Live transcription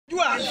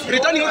unajua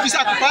returning officer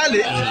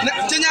pale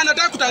chenye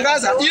anataka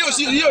kutangaza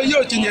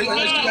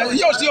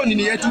hiyo sio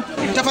nini yetu.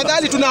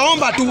 Tafadhali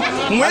tunaomba tu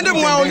muende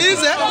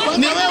muwaulize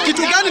ni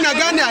kitu gani na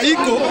gani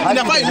haiko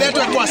inafaa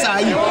iletwe kwa saa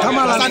hii.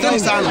 Asanteni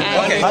sana.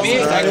 Okay,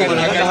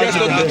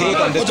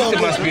 the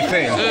truth must be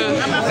fair.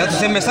 Na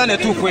tusemesane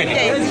tu kweli.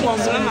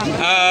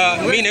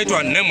 Mimi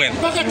naitwa Nemwe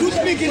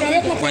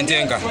kwa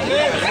Njega.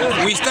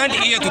 We stand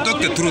here to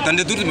talk the truth and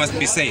the truth must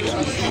be said.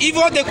 If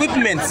all the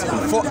equipment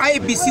for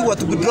IBC were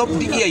to be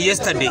dropped here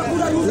yesterday,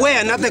 where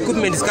another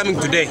equipment is coming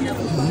today?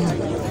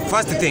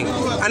 First thing.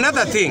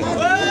 Another thing,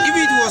 if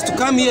it was to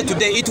come here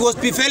today, it was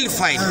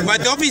verified by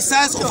the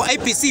officers of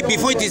IPC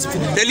before it is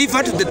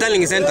delivered to the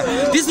tallying center.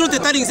 This is not the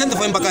tallying center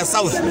for Mbaka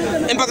South.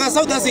 Mbaka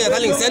South has a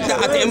tallying center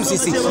at the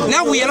MCC.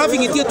 Now we are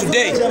having it here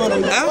today.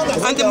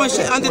 And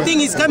the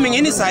thing is coming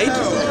inside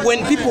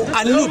when people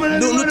are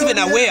not even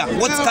aware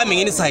what's coming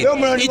inside.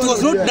 It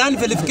was not done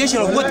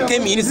verification of what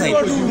came inside.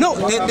 No,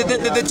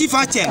 the chief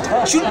agent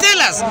should tell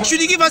us,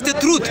 should he give us the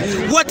truth,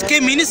 what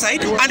came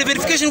inside, and the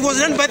verification was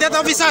done by the other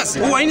officers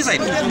who are inside.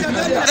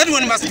 That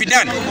one must be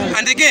done.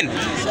 And again,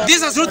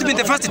 this has not been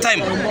the first time.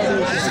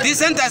 This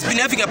center has been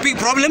having a big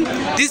problem.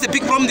 This is the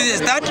big problem, this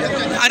is that.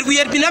 And we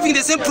have been having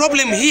the same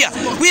problem here.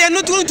 We are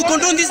not going to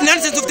condone this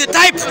nonsense of the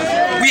type.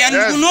 We are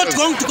not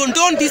going to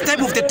condone this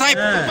type of the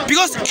type.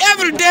 Because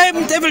every time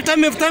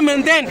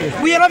and then,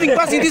 we are having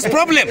passing this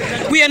problem.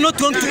 We are not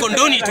going to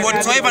condone it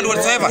whatsoever and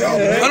whatsoever.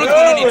 We are not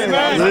condone it.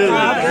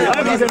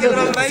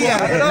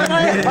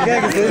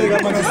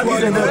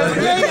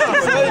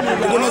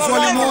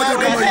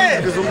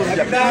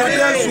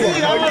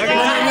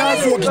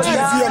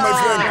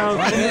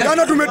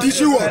 Jana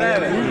tumetishiwa.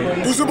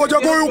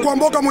 Tusipochagua huyu kwa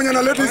mboka mwenye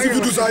analeta hizi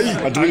vitu sahihi.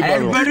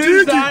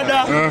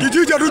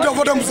 Kijiji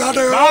hatutafuata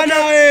msaada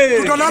yoyote.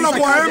 Tutalala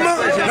kwa hema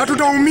na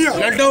tutaumia.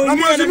 Na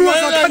mheshimiwa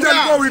Sakaja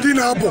alikuwa within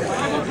hapo.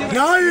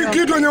 Na hii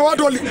kitu yenye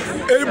watu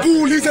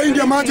uliza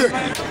India maje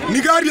ni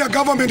gari ya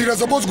government ina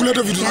suppose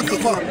kuleta vitu za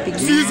kafa.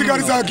 Si hizi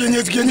gari za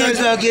kienyeji.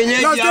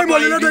 Last time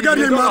walileta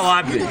gari ya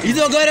wapi?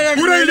 Hizo gari na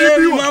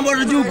mambo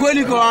tunajua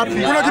kweli kwa wapi?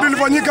 Kuna kitu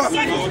ilifanyika.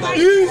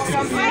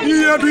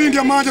 Hii yetu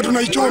India maje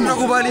tunaichoma.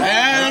 Tunakubali.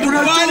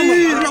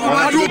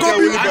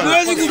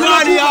 Hatuwezi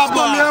kubali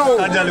hapa.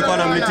 Sakaja alikuwa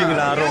na meeting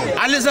na Aro.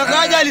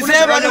 Alisakaja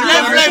alisema ni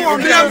live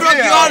bila mtu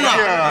akiona.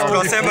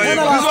 Tunasema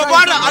hivyo.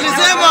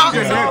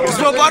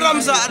 Tusipopata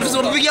msaada,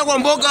 tusipopigia kwa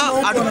mboka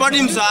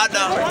hatupati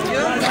msaada.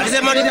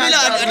 Alisema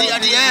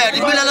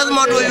bila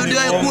lazima watu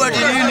wajue kuwa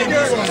nini.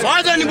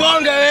 Wacha ni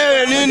bonge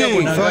wewe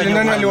nini?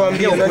 Nani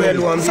aliwaambia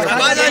ukweli?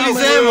 Sakaja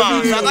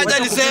alisema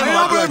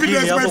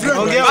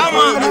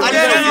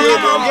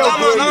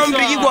kama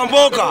mpigi kwa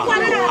mboka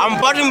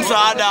ampati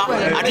msaada,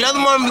 ati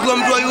lazima mpige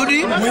mtu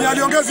ayudi. Mwenye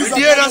aliongea sisi.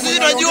 Ndio na sisi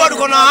tunajua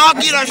tuko na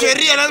haki na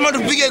sheria, lazima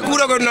tupige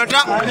kura kwa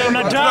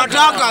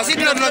tunataka. Sisi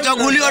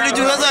tunachaguliwa tu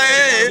sasa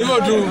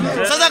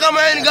Sasa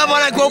kama yeye ni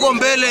gavana kwa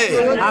mbele,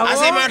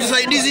 asema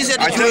tusaidie sisi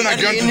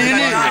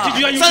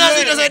nini? Sasa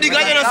sisi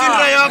tusaidikaje na sisi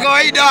raia wa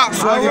kawaida?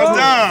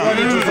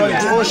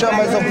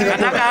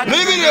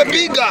 Mimi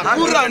nimepiga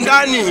kura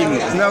ndani.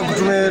 Na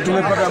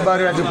tumepata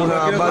habari ati kuna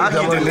habari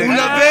za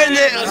kuna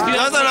penye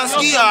sasa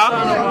nasikia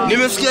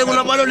nimesikia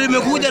kuna bado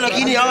limekuja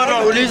lakini hawa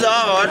wanauliza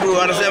hawa watu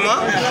wanasema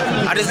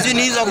ati sisi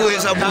ni za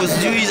kuhesabu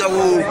sijui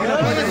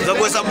za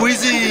kuhesabu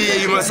hizi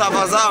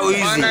masafa zao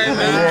hizi.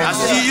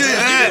 Asijui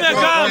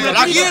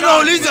lakini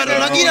nauliza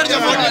lakini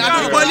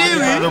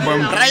hatukubaliwi.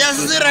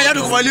 Raia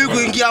tukubaliwi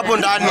kuingia hapo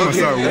ndani.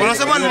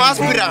 Wanasema ni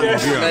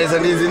aspirant.